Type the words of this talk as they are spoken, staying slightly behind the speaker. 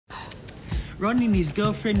Ronnie and his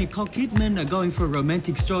girlfriend Nicole Kidman are going for a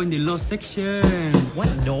romantic stroll in the lost section. What?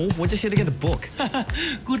 No, we're just here to get the book.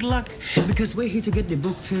 Good luck, because we're here to get the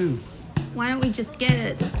book too. Why don't we just get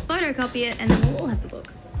it, photocopy it, and then we'll all have the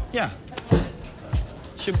book? Yeah.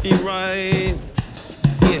 Should be right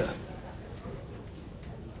here.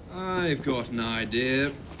 I've got an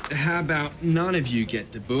idea. How about none of you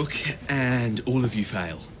get the book and all of you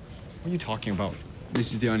fail? What are you talking about?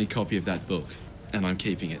 This is the only copy of that book, and I'm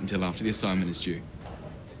keeping it until after the assignment is due.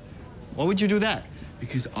 Why would you do that?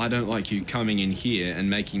 Because I don't like you coming in here and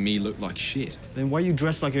making me look like shit. Then why are you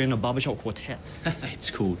dressed like you're in a barbershop quartet? It's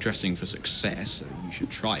called dressing for success, so you should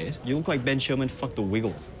try it. You look like Ben Sherman fucked the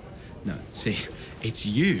Wiggles. No, see, it's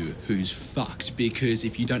you who's fucked, because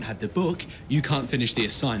if you don't have the book, you can't finish the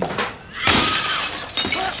assignment.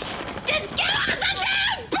 Just give us a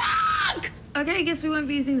damn book! Okay, I guess we won't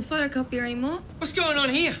be using the photocopier anymore. What's going on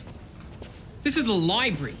here? This is the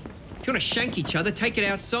library. If you want to shank each other, take it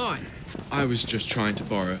outside. I was just trying to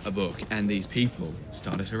borrow a book, and these people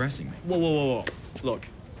started harassing me. Whoa, whoa, whoa, whoa. Look,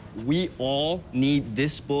 we all need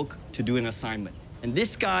this book to do an assignment. And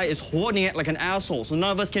this guy is hoarding it like an asshole, so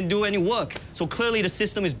none of us can do any work. So clearly the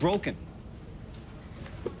system is broken.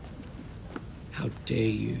 How dare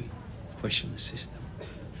you question the system?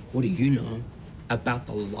 What do you know about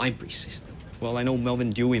the library system? Well, I know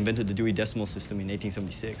Melvin Dewey invented the Dewey Decimal System in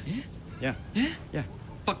 1876. Yeah? Yeah. Yeah? Yeah.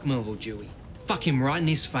 Fuck Melvin Dewey. Fuck him right in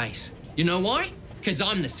his face. You know why? Because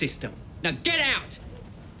I'm the system. Now get out!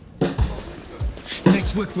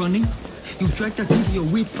 Nice work, Ronnie. You dragged us into your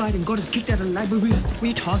weird fight and got us kicked out of the library. What are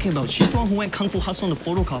you talking about? She's the one who went Kung Fu Hustle on the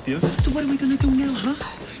photocopier. So what are we gonna do now, huh?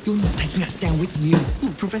 You're not taking us down with you.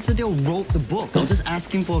 Look, Professor Dale wrote the book. I'll just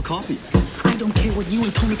ask him for a copy. I don't care what you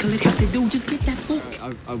and Tony Collette have to do. Just get that book.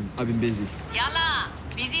 I've been busy. Yala,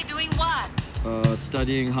 busy doing what?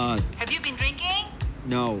 Studying hard. Have you been drinking?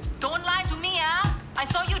 No. Don't lie.